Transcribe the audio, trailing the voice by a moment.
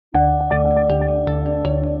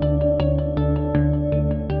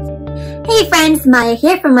Hey friends, Maya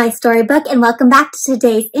here from My Storybook, and welcome back to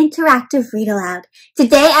today's interactive read aloud.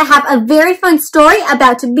 Today I have a very fun story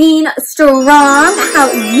about being strong,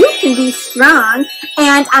 how you can be strong,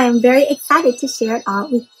 and I am very excited to share it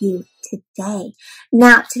all with you today.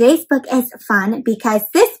 Now, today's book is fun because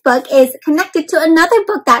this book is connected to another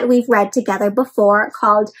book that we've read together before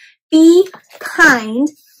called Be Kind.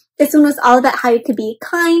 This one was all about how you could be a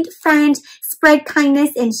kind friend, spread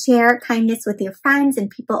kindness, and share kindness with your friends and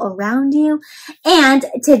people around you. And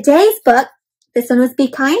today's book, this one was Be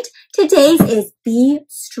Kind. Today's is Be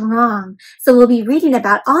Strong. So we'll be reading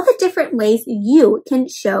about all the different ways you can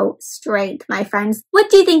show strength, my friends.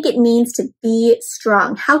 What do you think it means to be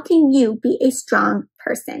strong? How can you be a strong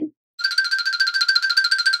person?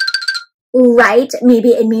 Right, maybe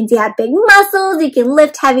it means you have big muscles, you can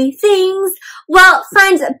lift heavy things. Well,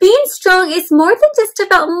 friends, being strong is more than just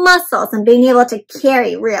about muscles and being able to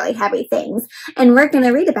carry really heavy things. And we're going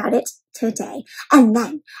to read about it today. And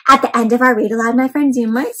then, at the end of our read aloud, my friends, you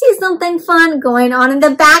might see something fun going on in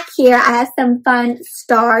the back here. I have some fun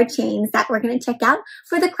star chains that we're going to check out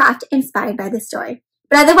for the craft inspired by the story.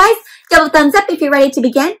 But otherwise, double thumbs up if you're ready to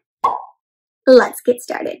begin. Let's get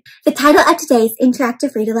started. The title of today's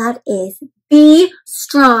interactive read aloud is Be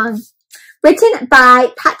Strong. Written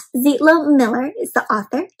by Pat Zietlow Miller is the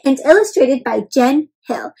author and illustrated by Jen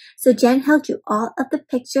Hill. So Jen Hill drew all of the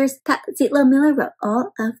pictures. Pat Zietlow Miller wrote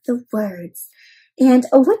all of the words. And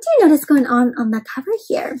what do you notice going on the cover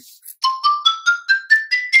here?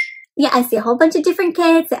 Yeah, I see a whole bunch of different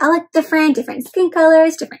kids. They all look different skin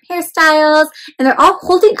colors, different hairstyles, and they're all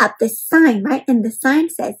holding up this sign, right? And the sign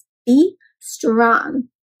says, Be Strong.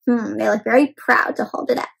 They look very proud to hold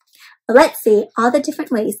it up. But let's see all the different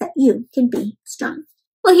ways that you can be strong.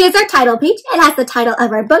 Well, here's our title page. It has the title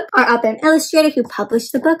of our book, our author and illustrator who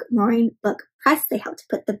published the book, Roaring Book Press. They helped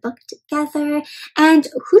put the book together. And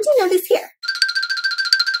who do you notice here?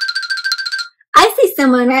 I see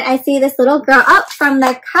someone, right? I see this little girl up from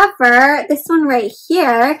the cover, this one right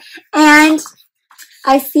here. And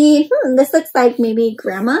I see, this looks like maybe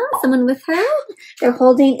grandma, someone with her. They're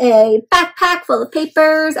holding a backpack full of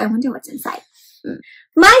papers. I wonder what's inside.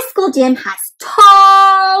 My school gym has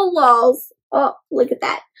tall walls. Oh, look at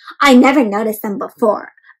that. I never noticed them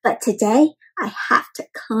before, but today I have to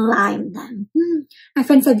climb them. My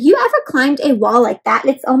friends, have you ever climbed a wall like that?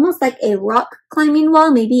 It's almost like a rock climbing wall.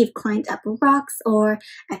 Maybe you've climbed up rocks, or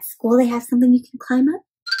at school they have something you can climb up.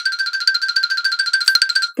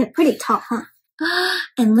 They're pretty tall, huh?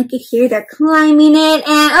 And look at here, they're climbing it.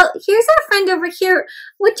 And oh, here's our friend over here.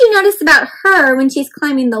 What do you notice about her when she's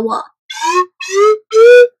climbing the wall?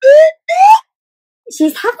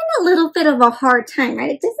 She's having a little bit of a hard time,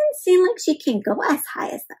 right? It doesn't seem like she can go as high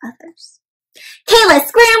as the others. Kayla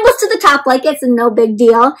scrambles to the top like it's no big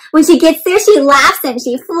deal. When she gets there, she laughs and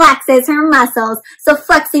she flexes her muscles. So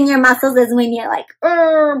flexing your muscles is when you like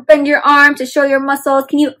bend your arm to show your muscles.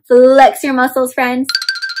 Can you flex your muscles, friends?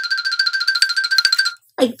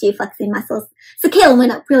 Like do flexing muscles. So Kayla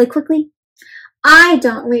went up really quickly. I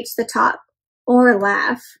don't reach the top or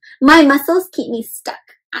laugh. My muscles keep me stuck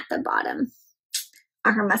at the bottom.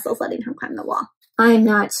 Are her muscles letting her climb the wall? I'm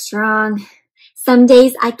not strong. Some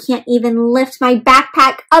days I can't even lift my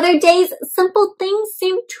backpack. Other days, simple things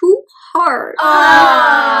seem too hard.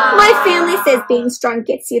 My family says being strong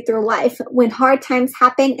gets you through life when hard times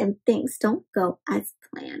happen and things don't go as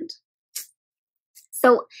planned.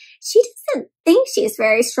 So she doesn't think she's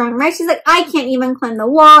very strong, right? She's like, I can't even climb the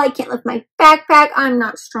wall. I can't lift my backpack. I'm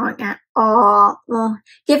not strong at all. Well,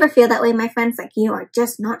 do you ever feel that way, my friends? Like you are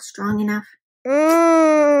just not strong enough?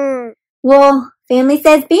 Well, family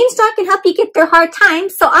says being strong can help you get through hard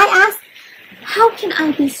times. So I asked, how can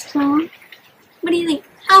I be strong? What do you think?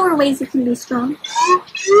 How are ways you can be strong?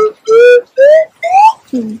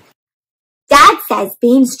 Dad says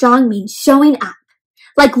being strong means showing up.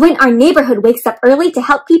 Like when our neighborhood wakes up early to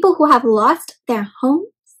help people who have lost their homes.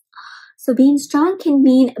 So being strong can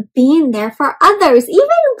mean being there for others, even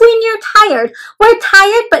when you're tired. We're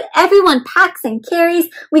tired, but everyone packs and carries.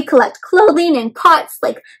 We collect clothing and cots,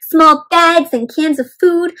 like small bags and cans of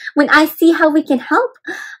food. When I see how we can help,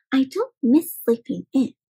 I don't miss sleeping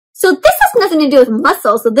in. So this has nothing to do with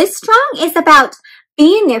muscle. So this strong is about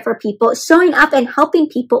being there for people, showing up and helping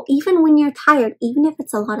people, even when you're tired, even if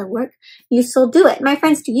it's a lot of work, you still do it. My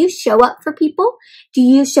friends, do you show up for people? Do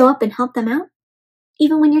you show up and help them out,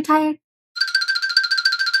 even when you're tired?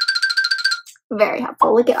 Very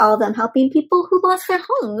helpful. Look at all of them helping people who lost their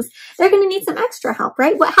homes. They're going to need some extra help,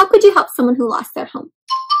 right? How could you help someone who lost their home?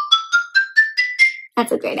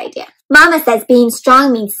 That's a great idea. Mama says being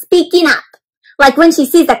strong means speaking up. Like when she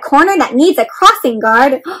sees a corner that needs a crossing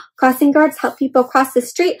guard. Crossing guards help people cross the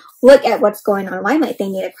street. Look at what's going on. Why might they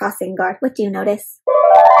need a crossing guard? What do you notice?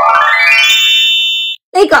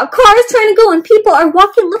 They got cars trying to go and people are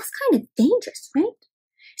walking. Looks kind of dangerous, right?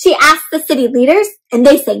 She asks the city leaders and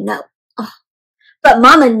they say no. Oh. But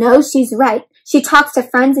Mama knows she's right. She talks to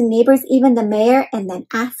friends and neighbors, even the mayor, and then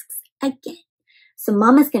asks again. So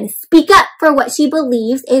Mama's going to speak up for what she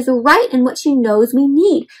believes is right and what she knows we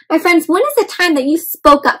need. My friends, when is the time that you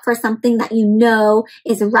spoke up for something that you know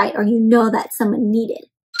is right or you know that someone needed?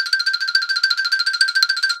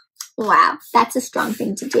 Wow, that's a strong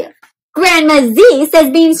thing to do. Grandma Z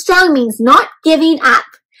says being strong means not giving up.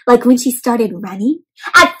 Like when she started running.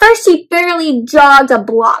 At first, she barely jogged a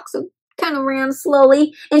block, so kind of ran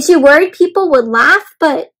slowly. And she worried people would laugh,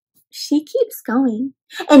 but she keeps going.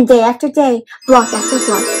 And day after day, block after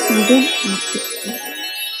block, even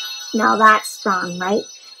now that's strong, right?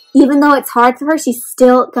 Even though it's hard for her, she's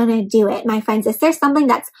still gonna do it. My friends, if there's something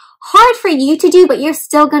that's hard for you to do, but you're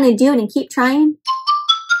still gonna do it and keep trying,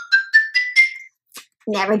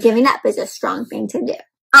 never giving up is a strong thing to do.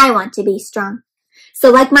 I want to be strong.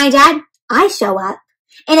 So like my dad, I show up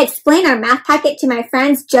and explain our math packet to my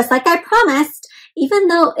friends just like I promised, even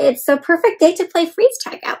though it's a perfect day to play freeze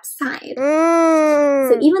tag outside.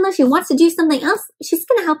 So even though she wants to do something else, she's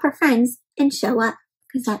going to help her friends and show up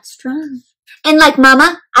because that's strong. And like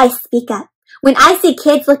Mama, I speak up. When I see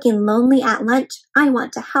kids looking lonely at lunch, I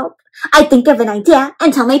want to help. I think of an idea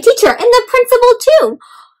and tell my teacher and the principal too.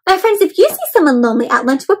 My friends, if you see someone lonely at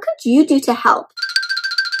lunch, what could you do to help?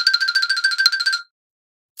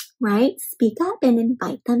 Right? Speak up and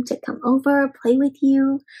invite them to come over, play with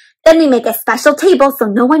you. Then we make a special table so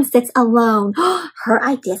no one sits alone. Her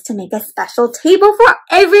idea is to make a special table for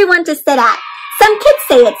everyone to sit at. Some kids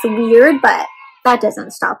say it's weird, but that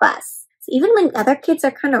doesn't stop us. So even when other kids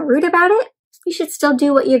are kind of rude about it, you should still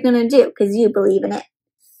do what you're going to do because you believe in it.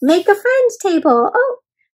 Make a friend's table. Oh,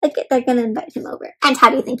 look, they're going to invite him over. And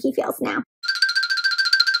how do you think he feels now?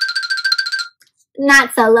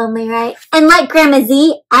 Not so lonely, right? And like Grandma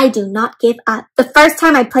Z, I do not give up. The first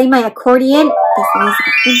time I played my accordion, this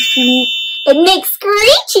musical instrument, it makes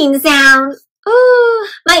screeching sounds. Oh,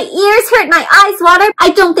 my ears hurt, my eyes water.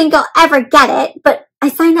 I don't think I'll ever get it, but I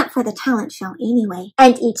signed up for the talent show anyway.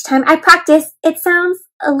 And each time I practice, it sounds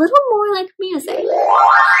a little more like music.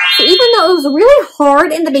 So even though it was really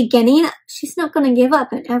hard in the beginning, she's not going to give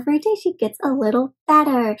up. And every day she gets a little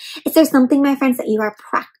better. Is there something, my friends, that you are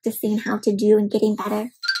practicing how to do and getting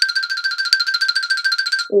better?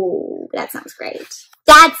 Oh, that sounds great.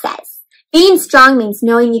 Dad says, being strong means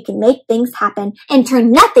knowing you can make things happen and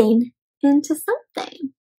turn nothing into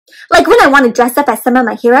something. Like when I want to dress up as some of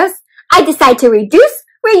my heroes, I decide to reduce,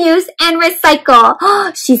 reuse, and recycle.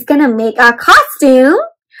 She's going to make a costume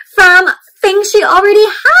from things she already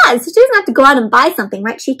has. So she doesn't have to go out and buy something,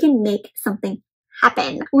 right? She can make something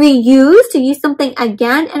happen. Reuse, to use something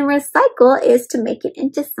again, and recycle is to make it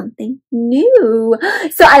into something new.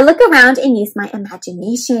 So I look around and use my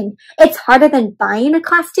imagination. It's harder than buying a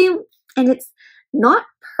costume, and it's not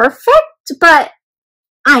perfect, but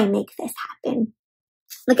I make this happen.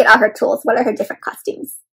 Look at all her tools. What are her different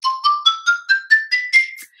costumes?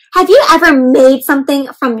 Have you ever made something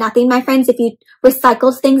from nothing, my friends? If you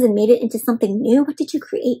recycled things and made it into something new, what did you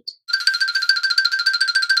create?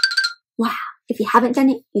 Wow. If you haven't done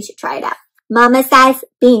it, you should try it out. Mama says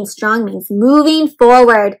being strong means moving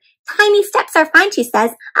forward. Tiny steps are fine, she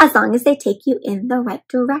says, as long as they take you in the right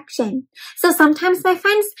direction. So sometimes, my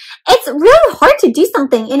friends, it's really hard to do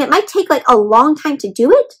something, and it might take like a long time to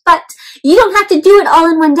do it, but you don't have to do it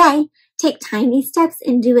all in one day. Take tiny steps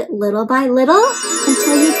and do it little by little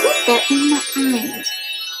until you get there in the end.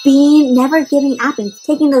 Never giving up and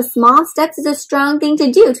taking those small steps is a strong thing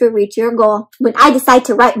to do to reach your goal. When I decide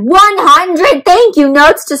to write 100 thank you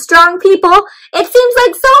notes to strong people, it seems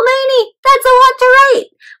like so many. That's a lot to write.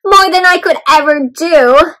 More than I could ever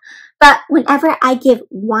do. But whenever I give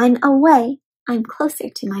one away, I'm closer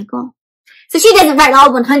to my goal. So she doesn't write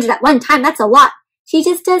all 100 at one time. That's a lot. She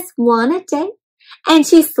just does one a day. And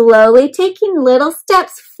she's slowly taking little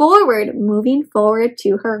steps forward, moving forward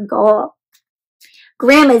to her goal.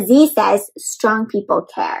 Grandma Z says strong people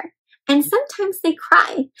care. And sometimes they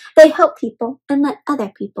cry. They help people and let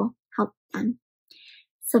other people help them.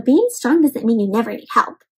 So being strong doesn't mean you never need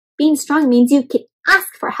help. Being strong means you can ask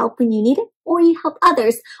for help when you need it, or you help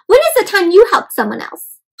others. When is the time you helped someone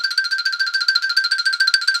else?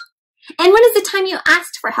 And when is the time you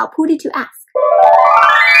asked for help? Who did you ask?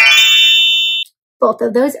 Both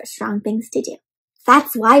of those are strong things to do.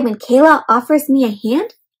 That's why when Kayla offers me a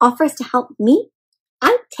hand, offers to help me,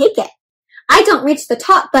 I take it. I don't reach the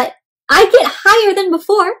top, but I get higher than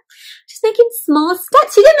before. She's making small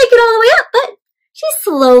steps. She didn't make it all the way up, but she's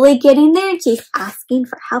slowly getting there. She's asking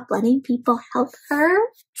for help, letting people help her.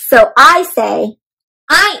 So I say,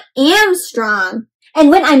 I am strong. And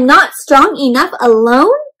when I'm not strong enough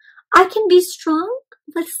alone, I can be strong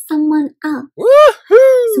with someone else.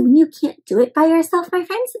 Woohoo! So when you can't do it by yourself, my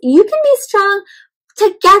friends, you can be strong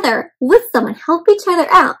together with someone. Help each other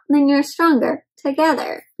out. Then you're stronger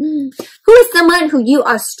together. Who is someone who you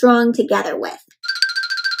are strong together with?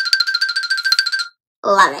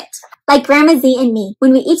 Love it. Like Grandma Z and me,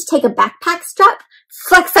 when we each take a backpack strap,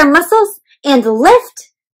 flex our muscles, and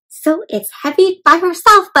lift. So it's heavy by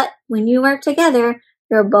herself, but when you work together,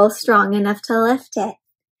 you're both strong enough to lift it.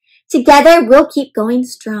 Together, we'll keep going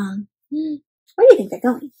strong. Where do you think they're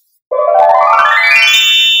going?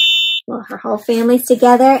 Well, her whole family's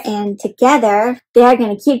together, and together, they're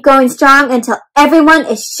going to keep going strong until everyone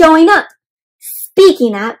is showing up,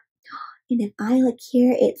 speaking up. And if I look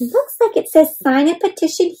here, it looks like it says sign a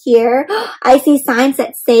petition here. I see signs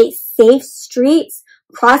that say safe streets,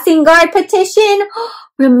 crossing guard petition.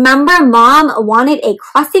 Remember, Mom wanted a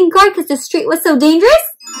crossing guard because the street was so dangerous?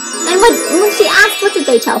 And when she asked, what did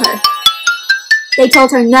they tell her? They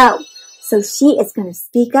told her no. So she is going to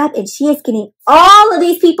speak up, and she is getting all of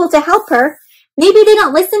these people to help her. Maybe they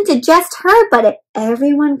don't listen to just her, but if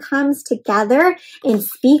everyone comes together and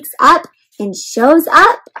speaks up and shows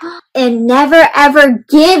up and never ever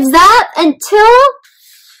gives up until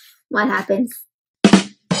what happens?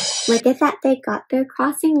 Look at that. They got their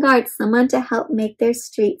crossing guard, someone to help make their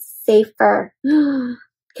streets safer.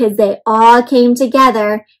 Because they all came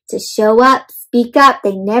together to show up, speak up.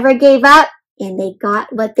 They never gave up, and they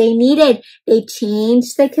got what they needed. They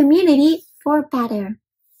changed the community for better.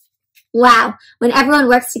 Wow. When everyone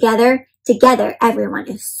works together, everyone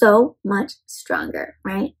is so much stronger,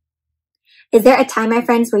 right? Is there a time, my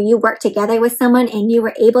friends, where you worked together with someone and you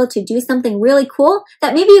were able to do something really cool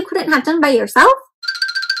that maybe you couldn't have done by yourself?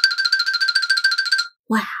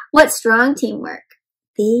 Wow, what strong teamwork.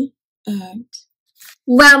 The end.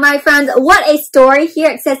 Wow, my friends, what a story here.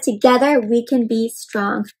 It says together we can be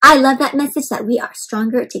strong. I love that message that we are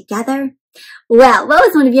stronger together. Well, what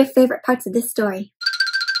was one of your favorite parts of this story?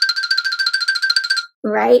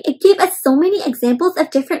 Right? It gave us so many examples of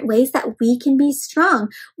different ways that we can be strong.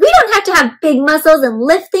 We don't have to have big muscles and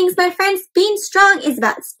lift things, my friends. Being strong is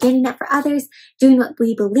about standing up for others, doing what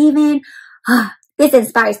we believe in. This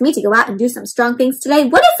inspires me to go out and do some strong things today.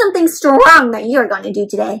 What is something strong that you're going to do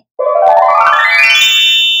today?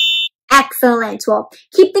 Excellent. Well,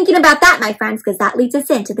 keep thinking about that, my friends, because that leads us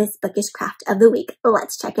into this bookish craft of the week.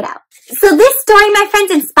 Let's check it out. So this story, my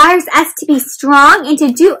friends, inspires us to be strong and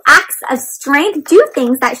to do acts of strength, do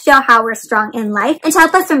things that show how we're strong in life, and to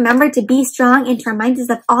help us remember to be strong and to remind us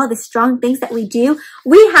of all the strong things that we do.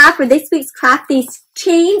 We have for this week's craft these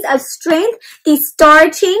chains of strength, these star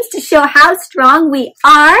chains to show how strong we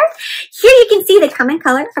are. Here you can see the common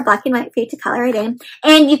color or black and white for you to color it in.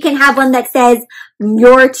 And you can have one that says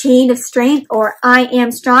your chain of strength, or I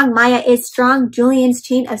am strong, Maya is strong, Julian's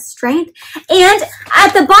chain of strength. And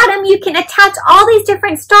at the bottom, you can attach all these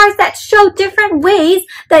different stars that show different ways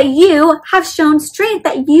that you have shown strength,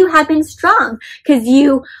 that you have been strong. Because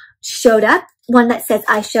you showed up, one that says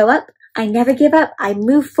I show up, I never give up, I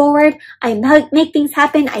move forward, I make things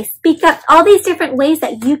happen, I speak up, all these different ways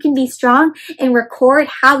that you can be strong, and record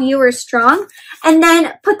how you are strong, and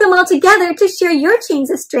then put them all together to share your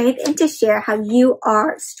chains of strength and to share how you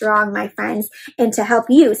are strong, my friends, and to help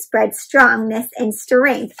you spread strongness and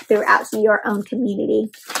strength throughout your own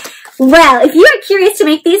community. Well, if you are curious to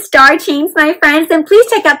make these star chains, my friends, then please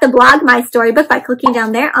check out the blog, My Storybook, by clicking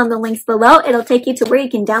down there on the links below. It'll take you to where you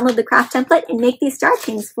can download the craft template and make these star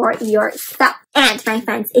chains for yourself. And my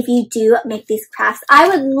friends, if you do make these crafts, I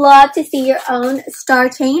would love to see your own star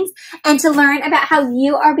chains and to learn about how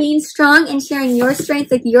you are being strong and sharing your strength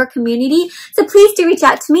with your community. So please do reach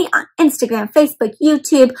out to me on Instagram, Facebook,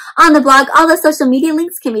 YouTube, on the blog. All the social media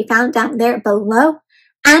links can be found down there below.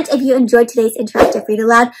 And if you enjoyed today's interactive read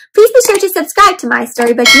aloud, please be sure to subscribe to My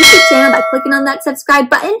Storybook YouTube channel by clicking on that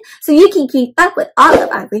subscribe button so you can keep up with all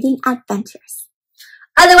of our reading adventures.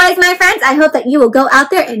 Otherwise, my friends, I hope that you will go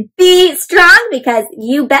out there and be strong, because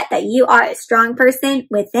you bet that you are a strong person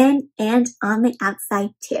within and on the outside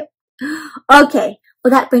too. Okay,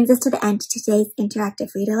 well, that brings us to the end of today's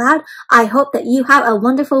interactive read aloud. I hope that you have a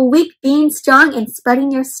wonderful week being strong and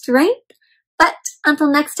spreading your strength. But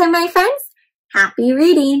until next time, my friends, happy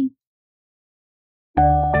reading!